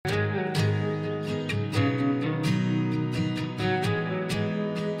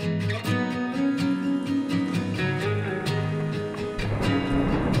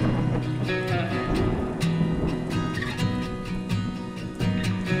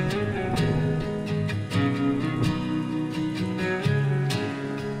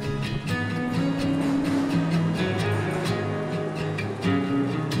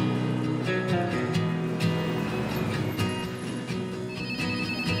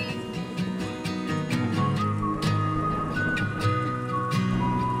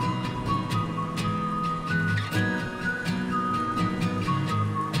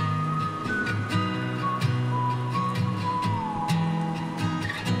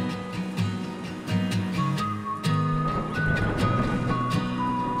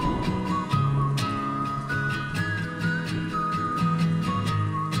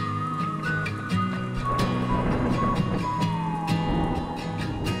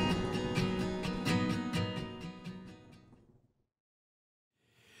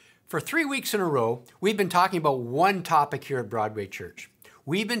For 3 weeks in a row, we've been talking about one topic here at Broadway Church.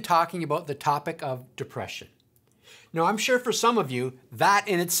 We've been talking about the topic of depression. Now, I'm sure for some of you, that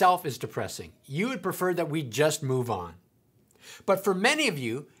in itself is depressing. You would prefer that we just move on. But for many of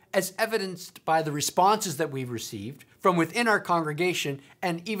you, as evidenced by the responses that we've received from within our congregation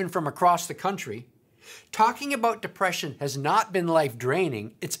and even from across the country, talking about depression has not been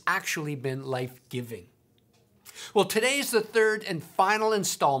life-draining, it's actually been life-giving. Well, today is the third and final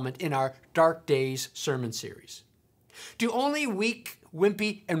installment in our Dark Days sermon series. Do only weak,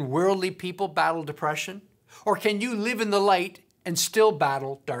 wimpy, and worldly people battle depression? Or can you live in the light and still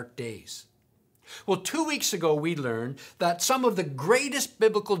battle dark days? Well, 2 weeks ago, we learned that some of the greatest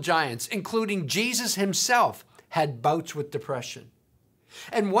biblical giants, including Jesus himself, had bouts with depression.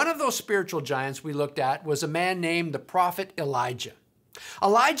 And one of those spiritual giants we looked at was a man named the prophet Elijah.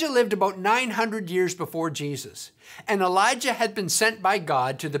 Elijah lived about 900 years before Jesus, and Elijah had been sent by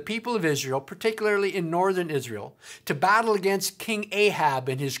God to the people of Israel, particularly in northern Israel, to battle against King Ahab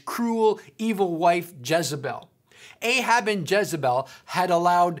and his cruel, evil wife Jezebel. Ahab and Jezebel had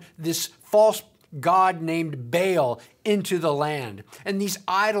allowed this false god named Baal into the land, and these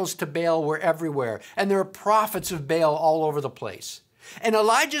idols to Baal were everywhere, and there were prophets of Baal all over the place. And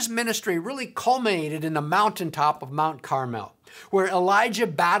Elijah's ministry really culminated in the mountaintop of Mount Carmel, where Elijah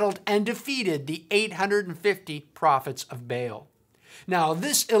battled and defeated the 850 prophets of Baal. Now,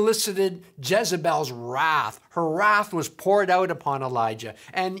 this elicited Jezebel's wrath. Her wrath was poured out upon Elijah,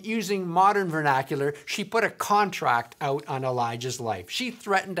 and using modern vernacular, she put a contract out on Elijah's life. She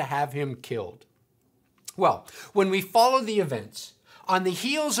threatened to have him killed. Well, when we follow the events, on the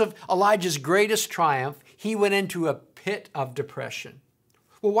heels of Elijah's greatest triumph, he went into a pit of depression.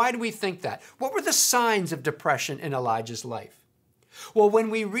 Well, why do we think that? What were the signs of depression in Elijah's life? Well, when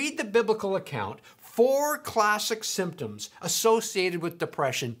we read the biblical account, 4 classic symptoms associated with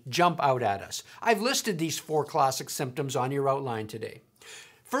depression jump out at us. I've listed these 4 classic symptoms on your outline today.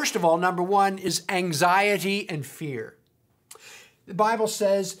 First of all, number 1 is anxiety and fear. The Bible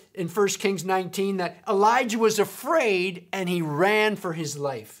says in 1 Kings 19 that Elijah was afraid and he ran for his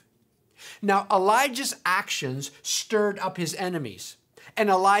life. Now, Elijah's actions stirred up his enemies, and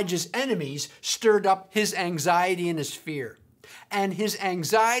Elijah's enemies stirred up his anxiety and his fear. And his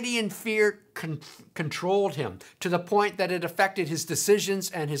anxiety and fear controlled him to the point that it affected his decisions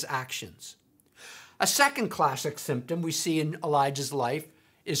and his actions. A second classic symptom we see in Elijah's life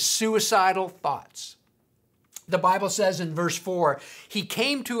is suicidal thoughts. The Bible says in verse 4, he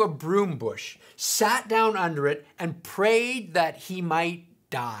came to a broom bush, sat down under it, and prayed that he might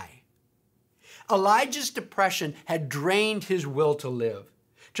die. Elijah's depression had drained his will to live,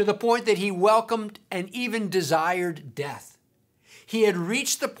 to the point that he welcomed and even desired death. He had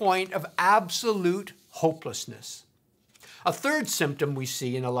reached the point of absolute hopelessness. A third symptom we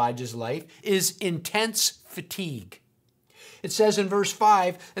see in Elijah's life is intense fatigue. It says in verse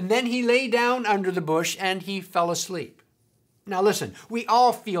 5, and then he lay down under the bush and he fell asleep. Now listen, we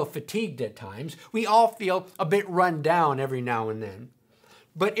all feel fatigued at times. We all feel a bit run down every now and then.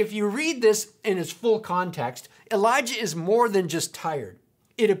 But if you read this in its full context, Elijah is more than just tired.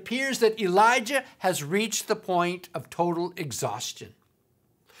 It appears that Elijah has reached the point of total exhaustion.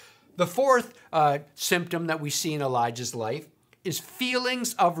 The fourth symptom that we see in Elijah's life is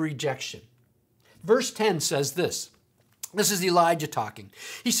feelings of rejection. Verse 10 says this. This is Elijah talking.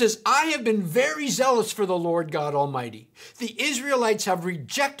 He says, I have been very zealous for the Lord God Almighty. The Israelites have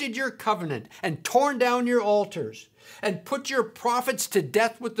rejected your covenant and torn down your altars and put your prophets to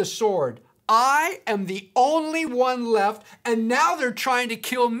death with the sword. I am the only one left, and now they're trying to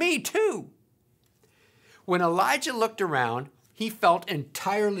kill me too. When Elijah looked around, he felt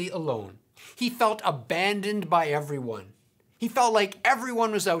entirely alone. He felt abandoned by everyone. He felt like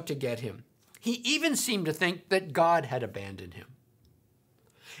everyone was out to get him. He even seemed to think that God had abandoned him.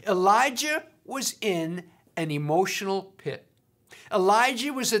 Elijah was in an emotional pit.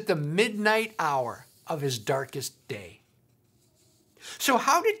 Elijah was at the midnight hour of his darkest day. So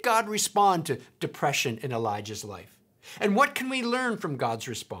how did God respond to depression in Elijah's life? And what can we learn from God's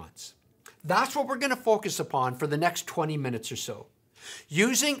response? That's what we're going to focus upon for the next 20 minutes or so.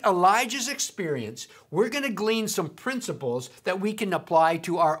 Using Elijah's experience, we're going to glean some principles that we can apply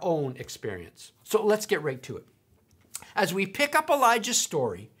to our own experience. So let's get right to it. As we pick up Elijah's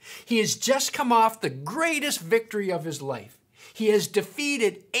story, he has just come off the greatest victory of his life. He has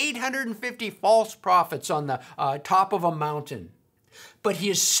defeated 850 false prophets on the top of a mountain. But he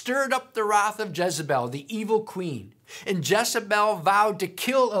has stirred up the wrath of Jezebel, the evil queen. And Jezebel vowed to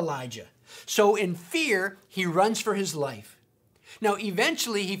kill Elijah. So in fear, he runs for his life. Now,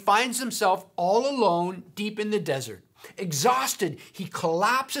 eventually, he finds himself all alone deep in the desert. Exhausted, he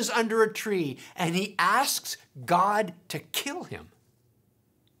collapses under a tree and he asks God to kill him.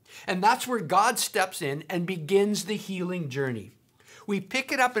 And that's where God steps in and begins the healing journey. We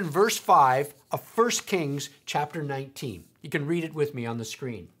pick it up in verse 5 of 1 Kings chapter 19. You can read it with me on the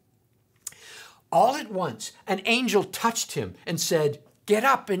screen. All at once, an angel touched him and said, "Get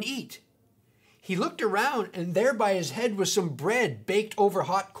up and eat." He looked around, and there by his head was some bread baked over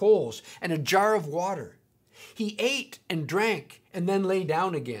hot coals and a jar of water. He ate and drank and then lay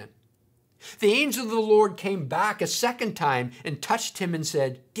down again. The angel of the Lord came back a second time and touched him and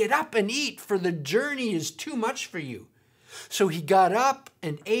said, "Get up and eat, for the journey is too much for you." So he got up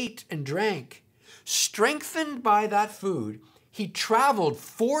and ate and drank. Strengthened by that food, he traveled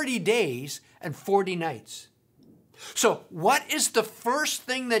 40 days and 40 nights. So what is the first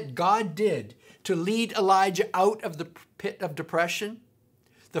thing that God did to lead Elijah out of the pit of depression?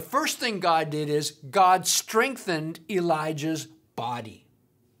 The first thing God did is God strengthened Elijah's body.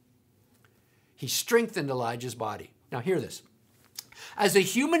 He strengthened Elijah's body. Now hear this. As a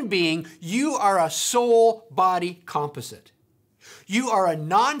human being, you are a soul-body composite. You are a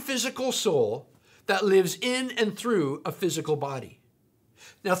non-physical soul that lives in and through a physical body.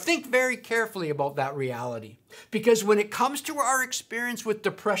 Now think very carefully about that reality, because when it comes to our experience with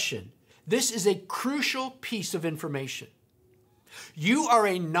depression, this is a crucial piece of information. You are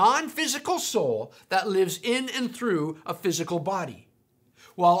a non-physical soul that lives in and through a physical body.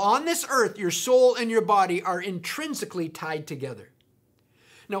 While on this earth, your soul and your body are intrinsically tied together.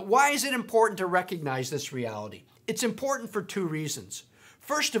 Now, why is it important to recognize this reality? It's important for two reasons.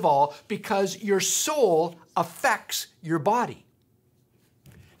 First of all, because your soul affects your body.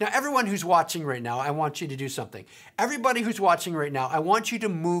 Now, everyone who's watching right now, I want you to do something. Everybody who's watching right now, I want you to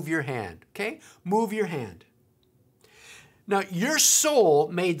move your hand, okay? Move your hand. Now, your soul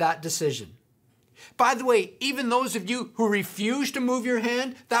made that decision. By the way, even those of you who refused to move your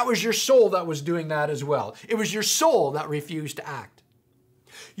hand, that was your soul that was doing that as well. It was your soul that refused to act.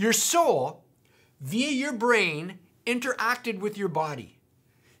 Your soul, via your brain, interacted with your body.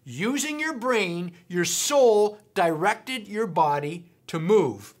 Using your brain, your soul directed your body to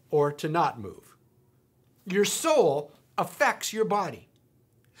move or to not move. Your soul affects your body.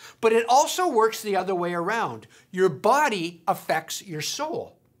 But it also works the other way around. Your body affects your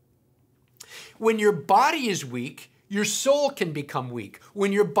soul. When your body is weak, your soul can become weak.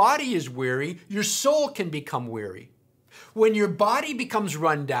 When your body is weary, your soul can become weary. When your body becomes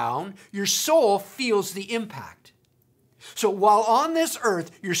run down, your soul feels the impact. So while on this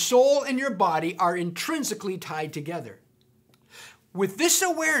earth, your soul and your body are intrinsically tied together. With this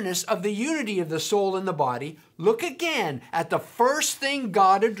awareness of the unity of the soul and the body, look again at the first thing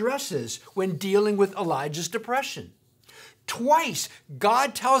God addresses when dealing with Elijah's depression. Twice,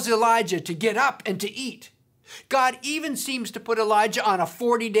 God tells Elijah to get up and to eat. God even seems to put Elijah on a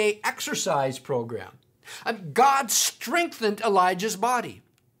 40-day exercise program. God strengthened Elijah's body.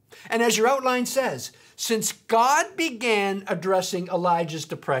 And as your outline says, since God began addressing Elijah's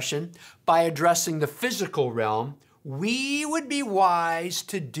depression by addressing the physical realm, we would be wise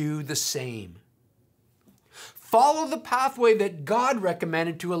to do the same. Follow the pathway that God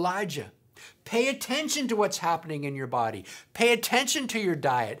recommended to Elijah. Pay attention to what's happening in your body. Pay attention to your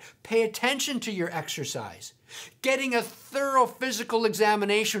diet. Pay attention to your exercise. Getting a thorough physical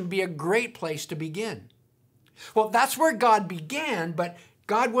examination would be a great place to begin. Well, that's where God began, but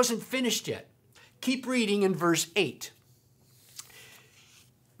God wasn't finished yet. Keep reading in verse 8.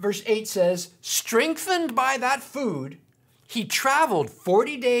 Verse 8 says, strengthened by that food, he traveled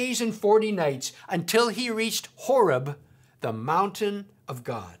 40 days and 40 nights until he reached Horeb, the mountain of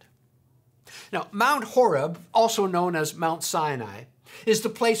God. Now, Mount Horeb, also known as Mount Sinai, is the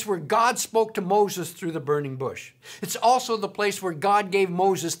place where God spoke to Moses through the burning bush. It's also the place where God gave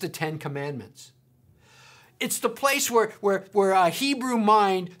Moses the 10 Commandments. It's the place where a Hebrew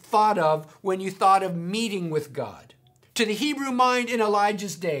mind thought of when you thought of meeting with God. To the Hebrew mind in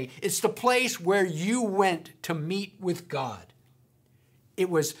Elijah's day, it's the place where you went to meet with God. It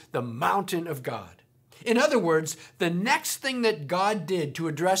was the mountain of God. In other words, the next thing that God did to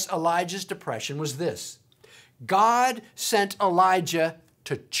address Elijah's depression was this. God sent Elijah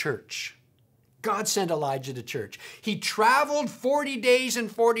to church. God sent Elijah to church. He traveled 40 days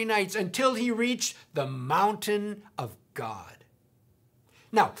and 40 nights until he reached the mountain of God.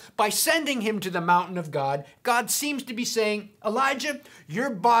 Now, by sending him to the mountain of God, God seems to be saying, Elijah, your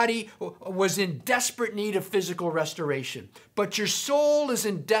body was in desperate need of physical restoration, but your soul is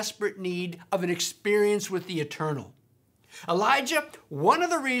in desperate need of an experience with the eternal. Elijah, one of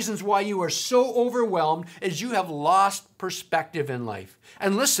the reasons why you are so overwhelmed is you have lost perspective in life.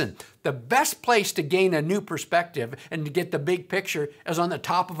 And listen, the best place to gain a new perspective and to get the big picture is on the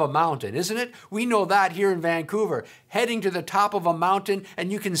top of a mountain, isn't it? We know that here in Vancouver. Heading to the top of a mountain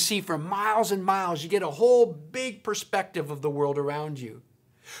and you can see for miles and miles. You get a whole big perspective of the world around you.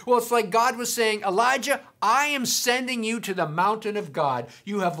 Well, it's like God was saying, Elijah, I am sending you to the mountain of God.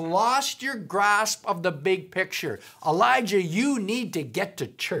 You have lost your grasp of the big picture. Elijah, you need to get to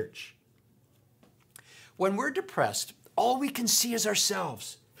church. When we're depressed, all we can see is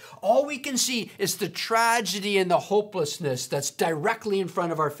ourselves. All we can see is the tragedy and the hopelessness that's directly in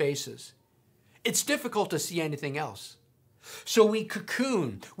front of our faces. It's difficult to see anything else. So we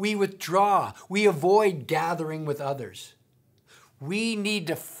cocoon, we withdraw, we avoid gathering with others. We need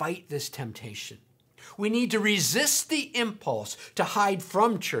to fight this temptation. We need to resist the impulse to hide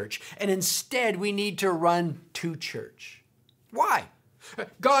from church, and instead we need to run to church. Why?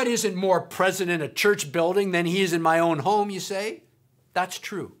 God isn't more present in a church building than he is in my own home, you say? That's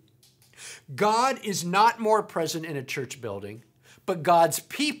true. God is not more present in a church building, but God's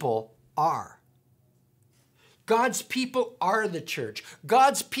people are. God's people are the church.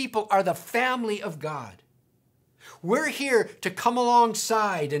 God's people are the family of God. We're here to come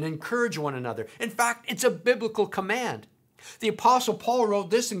alongside and encourage one another. In fact, it's a biblical command. The Apostle Paul wrote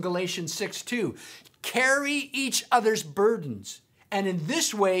this in Galatians 6:2. Carry each other's burdens, and in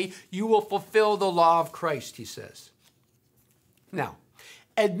this way you will fulfill the law of Christ, he says. Now,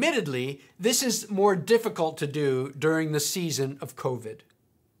 admittedly, this is more difficult to do during the season of COVID.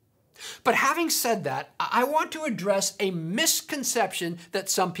 But having said that, I want to address a misconception that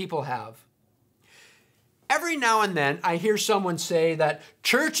some people have. Every now and then, I hear someone say that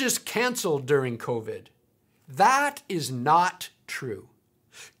church is canceled during COVID. That is not true.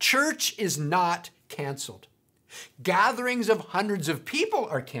 Church is not canceled. Gatherings of hundreds of people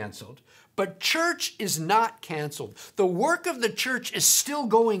are canceled, but church is not canceled. The work of the church is still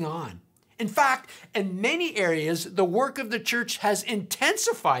going on. In fact, in many areas, the work of the church has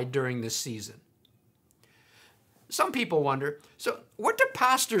intensified during this season. Some people wonder, so what do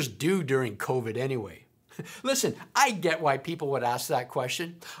pastors do during COVID anyway? Listen, I get why people would ask that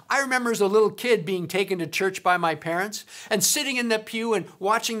question. I remember as a little kid being taken to church by my parents and sitting in the pew and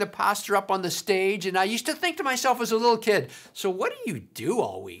watching the pastor up on the stage. And I used to think to myself as a little kid, so what do you do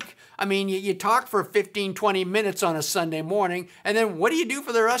all week? I mean, you talk for 15, 20 minutes on a Sunday morning, and then what do you do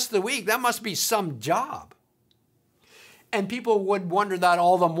for the rest of the week? That must be some job. And people would wonder that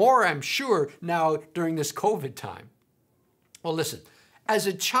all the more, I'm sure, now during this COVID time. Well, listen, as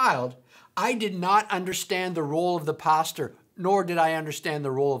a child, I did not understand the role of the pastor, nor did I understand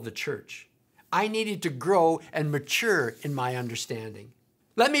the role of the church. I needed to grow and mature in my understanding.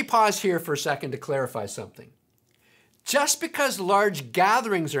 Let me pause here for a second to clarify something. Just because large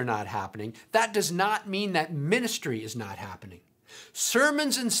gatherings are not happening, that does not mean that ministry is not happening.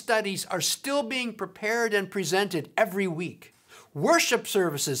 Sermons and studies are still being prepared and presented every week. Worship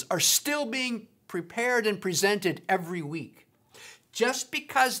services are still being prepared and presented every week. Just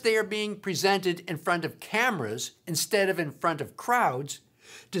because they are being presented in front of cameras instead of in front of crowds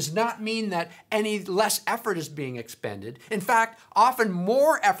does not mean that any less effort is being expended. In fact, often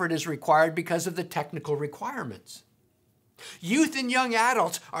more effort is required because of the technical requirements. Youth and young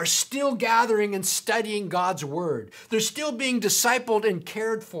adults are still gathering and studying God's Word. They're still being discipled and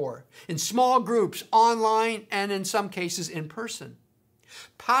cared for in small groups, online, and in some cases in person.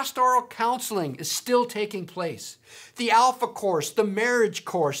 Pastoral counseling is still taking place. The Alpha course, the marriage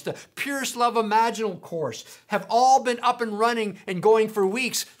course, the Purest Love Imaginal course have all been up and running and going for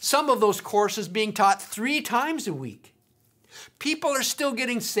weeks. Some of those courses being taught 3 times a week. People are still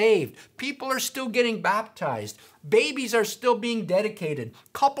getting saved. People are still getting baptized. Babies are still being dedicated.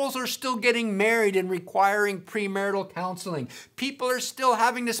 Couples are still getting married and requiring premarital counseling. People are still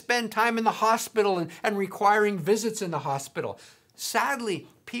having to spend time in the hospital and requiring visits in the hospital. Sadly,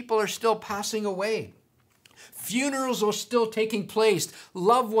 people are still passing away. Funerals are still taking place.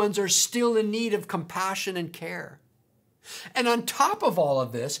 Loved ones are still in need of compassion and care. And on top of all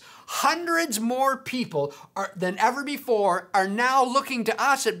of this, hundreds more people than ever before are now looking to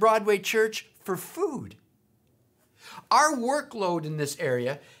us at Broadway Church for food. Our workload in this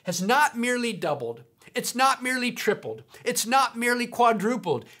area has not merely doubled. It's not merely tripled. It's not merely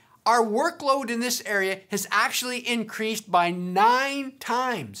quadrupled. Our workload in this area has actually increased by 9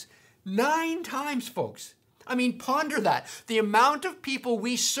 times. 9 times, folks. I mean, ponder that. The amount of people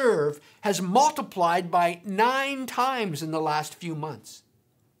we serve has multiplied by 9 times in the last few months.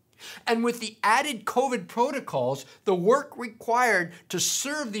 And with the added COVID protocols, the work required to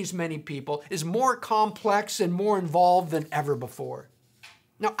serve these many people is more complex and more involved than ever before.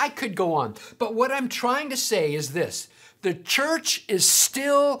 Now, I could go on, but what I'm trying to say is this: the church is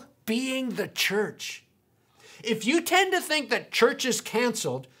still being the church. If you tend to think that church is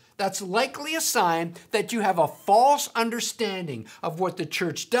canceled, that's likely a sign that you have a false understanding of what the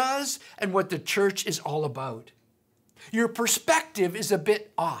church does and what the church is all about. Your perspective is a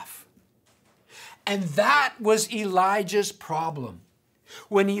bit off. And that was Elijah's problem.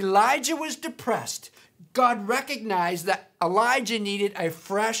 When Elijah was depressed, God recognized that Elijah needed a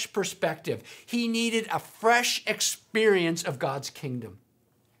fresh perspective. He needed a fresh experience of God's kingdom.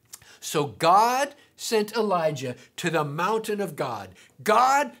 So God sent Elijah to the mountain of God.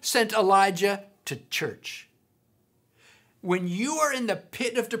 God sent Elijah to church. When you are in the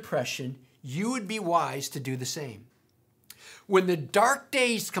pit of depression, you would be wise to do the same. When the dark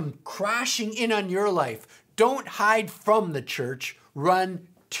days come crashing in on your life, don't hide from the church, run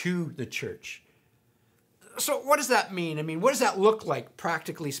to the church. So what does that mean? I mean, what does that look like,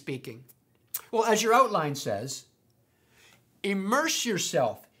 practically speaking? Well, as your outline says, immerse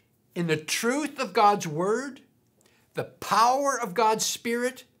yourself in the truth of God's word, the power of God's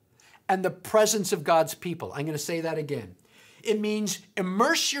Spirit, and the presence of God's people. I'm going to say that again. It means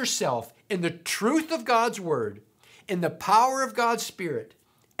immerse yourself in the truth of God's word, in the power of God's Spirit,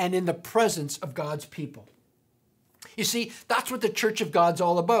 and in the presence of God's people. You see, that's what the church of God's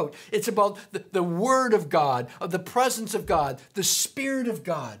all about. It's about the Word of God, of the presence of God, the Spirit of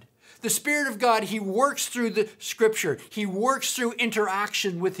God. The Spirit of God, He works through the Scripture. He works through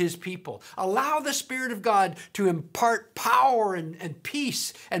interaction with His people. Allow the Spirit of God to impart power and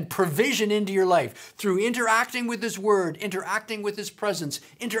peace and provision into your life through interacting with His Word, interacting with His presence,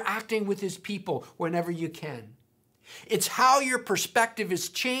 interacting with His people whenever you can. It's how your perspective is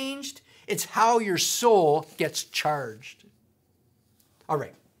changed. It's how your soul gets charged. All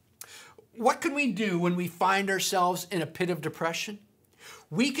right. What can we do when we find ourselves in a pit of depression?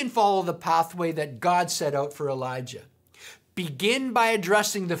 We can follow the pathway that God set out for Elijah. Begin by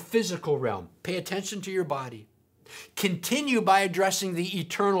addressing the physical realm. Pay attention to your body. Continue by addressing the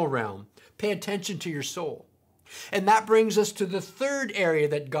eternal realm. Pay attention to your soul. And that brings us to the third area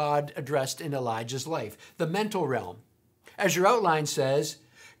that God addressed in Elijah's life, the mental realm. As your outline says,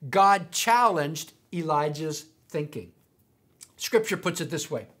 God challenged Elijah's thinking. Scripture puts it this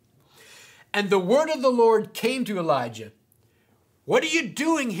way: and the word of the Lord came to Elijah. What are you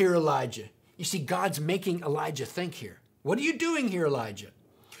doing here, Elijah? You see, God's making Elijah think here. What are you doing here, Elijah?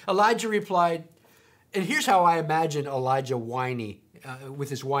 Elijah replied, and here's how I imagine Elijah with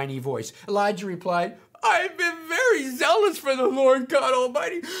his whiny voice. Elijah replied, I've been very zealous for the Lord God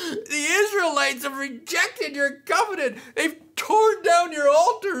Almighty. The Israelites have rejected your covenant. They've torn down your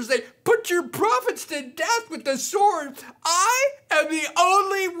altars. They put your prophets to death with the sword. I am the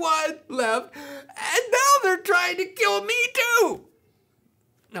only one left, and now they're trying to kill me too.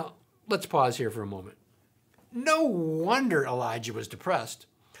 Now, let's pause here for a moment. No wonder Elijah was depressed.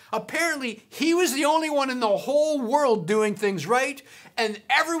 Apparently, he was the only one in the whole world doing things right, and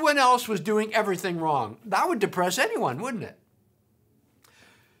everyone else was doing everything wrong. That would depress anyone, wouldn't it?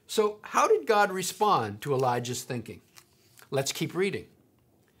 So, how did God respond to Elijah's thinking? Let's keep reading.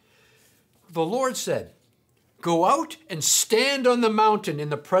 The Lord said, go out and stand on the mountain in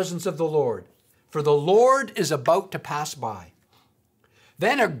the presence of the Lord, for the Lord is about to pass by.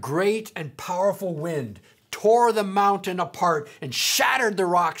 Then a great and powerful wind tore the mountain apart and shattered the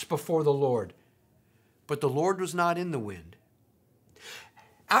rocks before the Lord. But the Lord was not in the wind.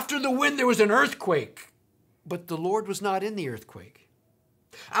 After the wind, there was an earthquake, but the Lord was not in the earthquake.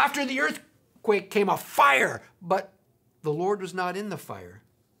 After the earthquake came a fire, but the Lord was not in the fire.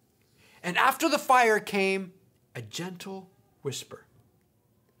 And after the fire came a gentle whisper.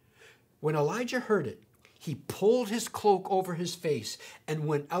 When Elijah heard it, he pulled his cloak over his face and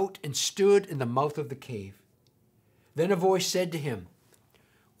went out and stood in the mouth of the cave. Then a voice said to him,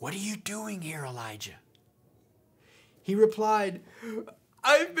 what are you doing here, Elijah? He replied,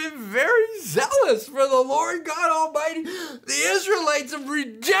 I've been very zealous for the Lord God Almighty. The Israelites have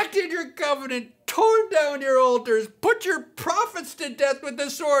rejected your covenant, torn down your altars, put your prophets to death with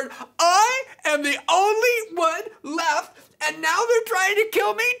the sword. I am the only one left, and now they're trying to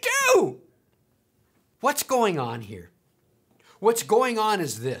kill me too. What's going on here? What's going on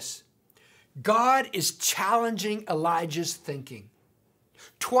is this. God is challenging Elijah's thinking.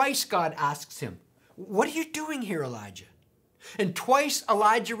 Twice God asks him, what are you doing here, Elijah? And twice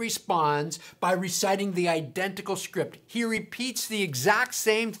Elijah responds by reciting the identical script. He repeats the exact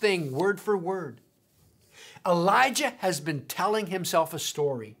same thing word for word. Elijah has been telling himself a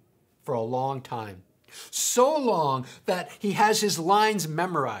story. for a long time. So long that he has his lines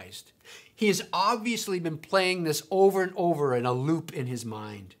memorized. He has obviously been playing this over and over in a loop in his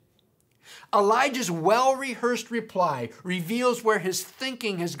mind. Elijah's well-rehearsed reply reveals where his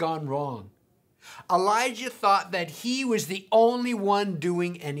thinking has gone wrong. Elijah thought that he was the only one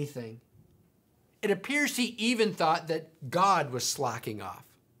doing anything. It appears he even thought that God was slacking off.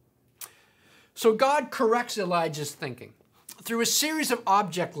 So God corrects Elijah's thinking. Through a series of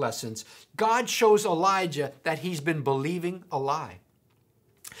object lessons, God shows Elijah that he's been believing a lie.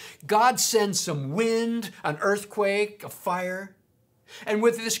 God sends some wind, an earthquake, a fire. And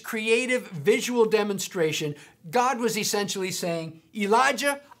with this creative visual demonstration, God was essentially saying,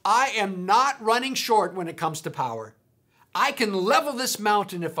 Elijah, I am not running short when it comes to power. I can level this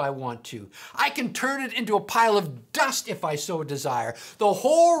mountain if I want to. I can turn it into a pile of dust if I so desire. The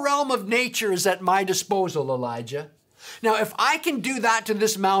whole realm of nature is at my disposal, Elijah. Now, if I can do that to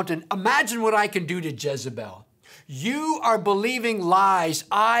this mountain, imagine what I can do to Jezebel. You are believing lies.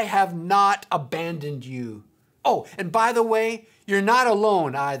 I have not abandoned you. Oh, and by the way, you're not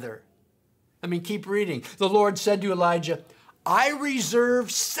alone either. I mean, keep reading. The Lord said to Elijah, I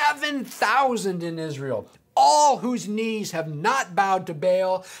reserve 7,000 in Israel, all whose knees have not bowed to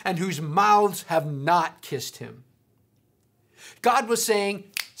Baal and whose mouths have not kissed him. God was saying,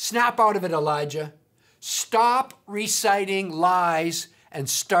 snap out of it, Elijah. Stop reciting lies and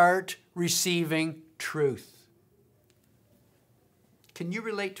start receiving truth. Can you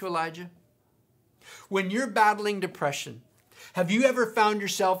relate to Elijah? When you're battling depression, have you ever found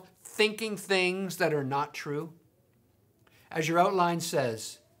yourself thinking things that are not true? As your outline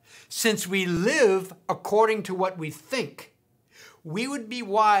says, since we live according to what we think, we would be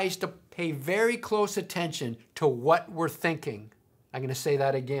wise to pay very close attention to what we're thinking. I'm going to say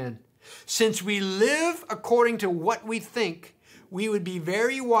that again. Since we live according to what we think, we would be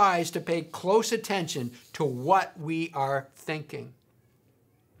very wise to pay close attention to what we are thinking.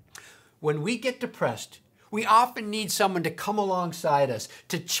 When we get depressed, we often need someone to come alongside us,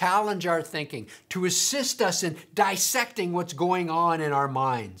 to challenge our thinking, to assist us in dissecting what's going on in our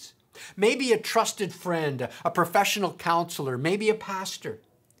minds. Maybe a trusted friend, a professional counselor, maybe a pastor.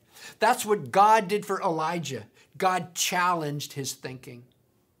 That's what God did for Elijah. God challenged his thinking.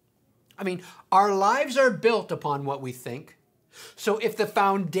 I mean, our lives are built upon what we think. So if the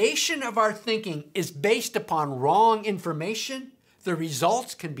foundation of our thinking is based upon wrong information, the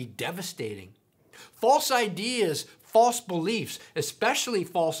results can be devastating. False ideas, false beliefs, especially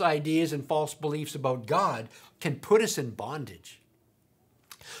false ideas and false beliefs about God, can put us in bondage.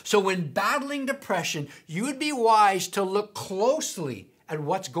 So when battling depression, you would be wise to look closely at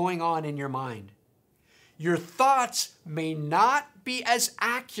what's going on in your mind. Your thoughts may not be as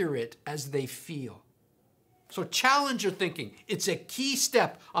accurate as they feel. So challenge your thinking. It's a key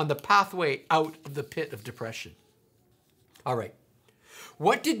step on the pathway out of the pit of depression. All right.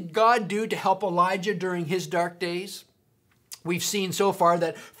 What did God do to help Elijah during his dark days? We've seen so far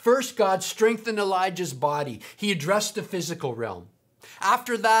that first God strengthened Elijah's body. He addressed the physical realm.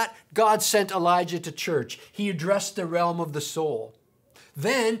 After that, God sent Elijah to church. He addressed the realm of the soul.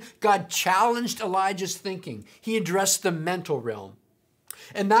 Then God challenged Elijah's thinking. He addressed the mental realm.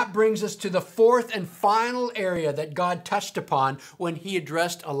 And that brings us to the fourth and final area that God touched upon when he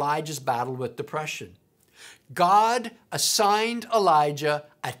addressed Elijah's battle with depression. God assigned Elijah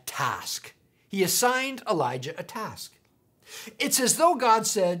a task. He assigned Elijah a task. It's as though God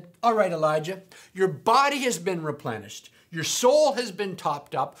said, all right, Elijah, your body has been replenished. Your soul has been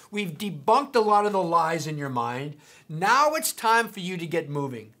topped up. We've debunked a lot of the lies in your mind. Now it's time for you to get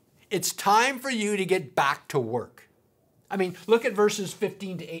moving. It's time for you to get back to work. I mean, look at verses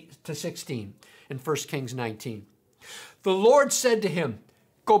 15 to 16 in 1 Kings 19. The Lord said to him,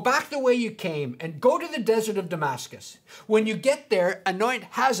 go back the way you came and go to the desert of Damascus. When you get there, anoint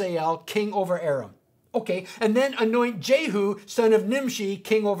Hazael king over Aram. Okay, and then anoint Jehu, son of Nimshi,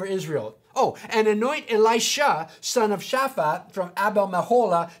 king over Israel. Oh, and anoint Elisha, son of Shaphat, from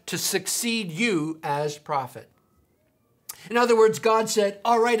Abel-Meholah, to succeed you as prophet. In other words, God said,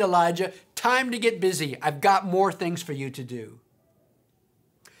 all right, Elijah, time to get busy. I've got more things for you to do.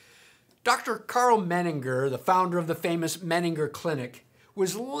 Dr. Karl Menninger, the founder of the famous Menninger Clinic,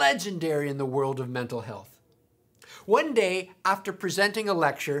 was legendary in the world of mental health. One day, after presenting a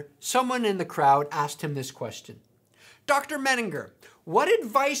lecture, someone in the crowd asked him this question. Dr. Menninger, what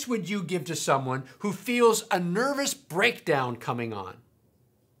advice would you give to someone who feels a nervous breakdown coming on?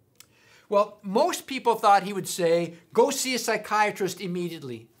 Well, most people thought he would say, go see a psychiatrist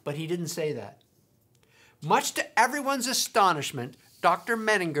immediately, but he didn't say that. Much to everyone's astonishment, Dr.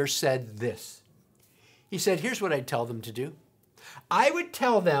 Menninger said this. He said, here's what I'd tell them to do. I would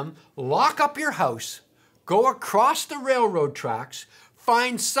tell them, lock up your house, go across the railroad tracks,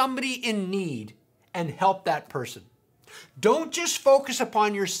 find somebody in need, and help that person. Don't just focus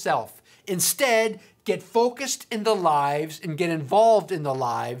upon yourself. Instead, get focused in the lives and get involved in the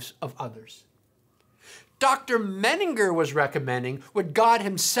lives of others. Dr. Menninger was recommending what God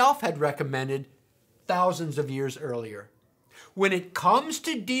himself had recommended thousands of years earlier. When it comes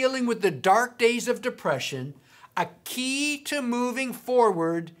to dealing with the dark days of depression, a key to moving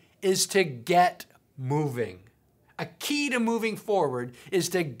forward is to get moving. A key to moving forward is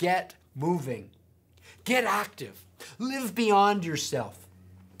to get moving. Get active. Live beyond yourself.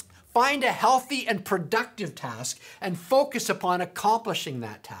 Find a healthy and productive task and focus upon accomplishing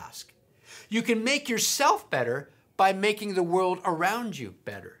that task. You can make yourself better by making the world around you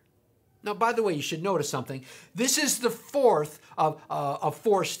better. Now, by the way, you should notice something. This is the fourth of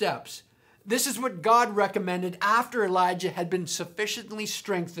 4 steps. This is what God recommended after Elijah had been sufficiently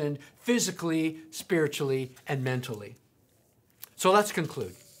strengthened physically, spiritually, and mentally. So let's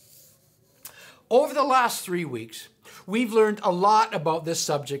conclude. Over the last 3 weeks, we've learned a lot about this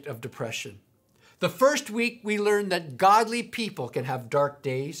subject of depression. The first week, we learned that godly people can have dark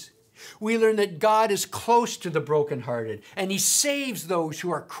days. We learned that God is close to the brokenhearted, and he saves those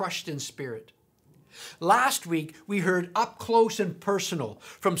who are crushed in spirit. Last week, we heard up close and personal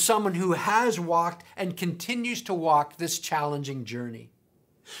from someone who has walked and continues to walk this challenging journey.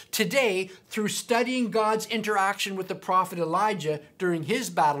 Today, through studying God's interaction with the prophet Elijah during his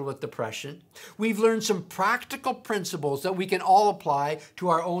battle with depression, we've learned some practical principles that we can all apply to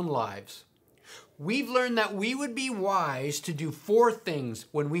our own lives. We've learned that we would be wise to do 4 things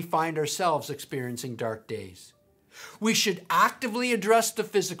when we find ourselves experiencing dark days. We should actively address the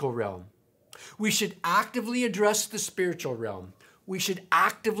physical realm. We should actively address the spiritual realm. We should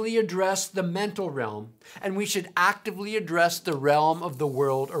actively address the mental realm. And we should actively address the realm of the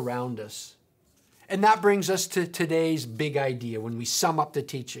world around us. And that brings us to today's big idea when we sum up the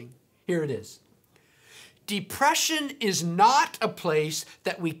teaching. Here it is. Depression is not a place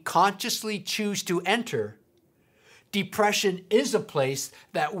that we consciously choose to enter. Depression is a place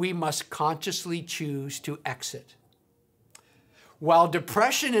that we must consciously choose to exit. While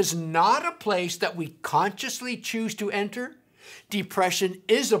depression is not a place that we consciously choose to enter, depression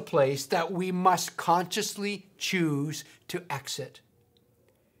is a place that we must consciously choose to exit.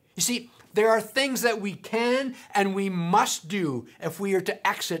 You see, there are things that we can and we must do if we are to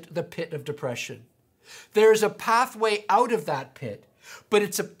exit the pit of depression. There is a pathway out of that pit, but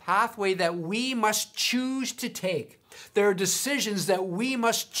it's a pathway that we must choose to take. There are decisions that we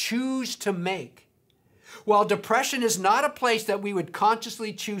must choose to make. While depression is not a place that we would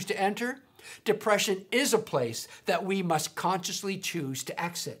consciously choose to enter, depression is a place that we must consciously choose to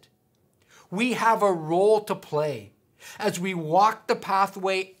exit. We have a role to play as we walk the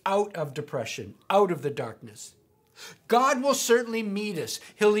pathway out of depression, out of the darkness. God will certainly meet us.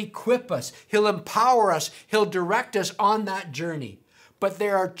 He'll equip us. He'll empower us. He'll direct us on that journey. But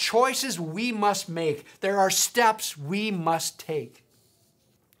there are choices we must make. There are steps we must take.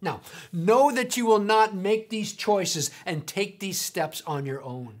 Now, know that you will not make these choices and take these steps on your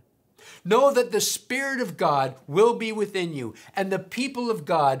own. Know that the Spirit of God will be within you, and the people of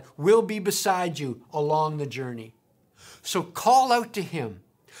God will be beside you along the journey. So call out to Him,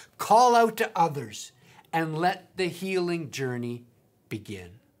 call out to others, and let the healing journey begin.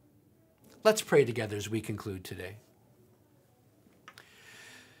 Let's pray together as we conclude today.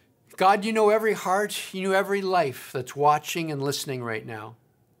 God, you know every heart, you know every life that's watching and listening right now.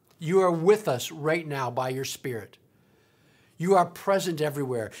 You are with us right now by your Spirit. You are present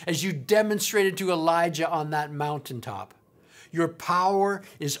everywhere, as you demonstrated to Elijah on that mountaintop. Your power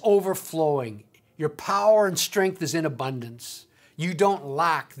is overflowing. Your power and strength is in abundance. You don't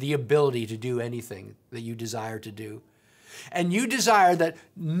lack the ability to do anything that you desire to do. And you desire that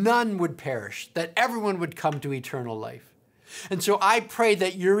none would perish, that everyone would come to eternal life. And so I pray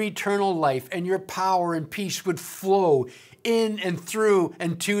that your eternal life and your power and peace would flow in and through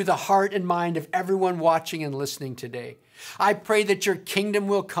and to the heart and mind of everyone watching and listening today. I pray that your kingdom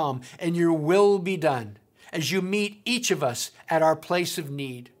will come and your will be done as you meet each of us at our place of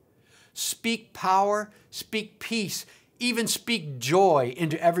need. Speak power, speak peace, even speak joy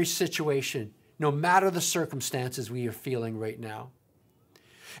into every situation, no matter the circumstances we are feeling right now.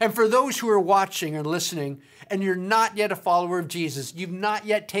 And for those who are watching or listening, and you're not yet a follower of Jesus, you've not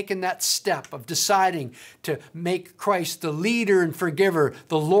yet taken that step of deciding to make Christ the leader and forgiver,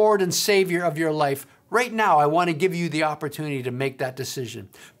 the Lord and Savior of your life, right now I want to give you the opportunity to make that decision.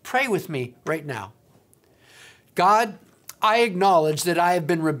 Pray with me right now. God, I acknowledge that I have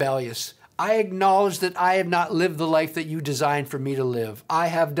been rebellious. I acknowledge that I have not lived the life that you designed for me to live. I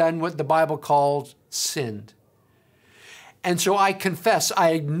have done what the Bible calls sinned. And so I confess, I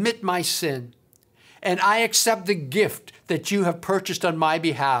admit my sin, and I accept the gift that you have purchased on my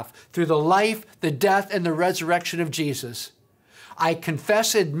behalf through the life, the death, and the resurrection of Jesus. I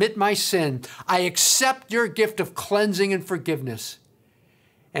confess, admit my sin. I accept your gift of cleansing and forgiveness.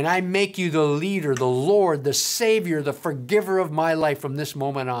 And I make you the leader, the Lord, the Savior, the forgiver of my life from this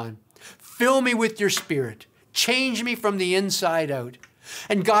moment on. Fill me with your Spirit. Change me from the inside out.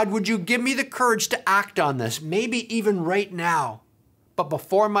 And God, would you give me the courage to act on this, maybe even right now. But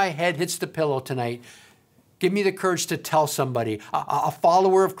before my head hits the pillow tonight, give me the courage to tell somebody, a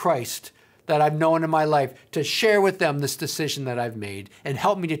follower of Christ that I've known in my life, to share with them this decision that I've made and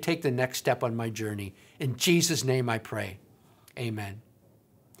help me to take the next step on my journey. In Jesus' name I pray. Amen.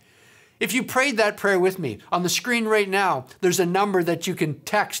 If you prayed that prayer with me, on the screen right now, there's a number that you can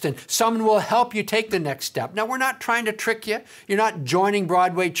text and someone will help you take the next step. Now, we're not trying to trick you. You're not joining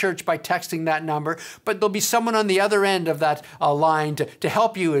Broadway Church by texting that number, but there'll be someone on the other end of that line to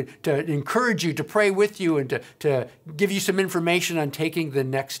help you, and to encourage you, to pray with you, and to give you some information on taking the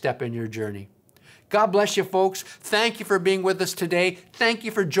next step in your journey. God bless you, folks. Thank you for being with us today. Thank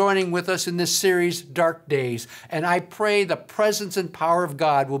you for joining with us in this series, Dark Days. And I pray the presence and power of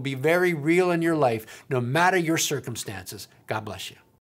God will be very real in your life, no matter your circumstances. God bless you.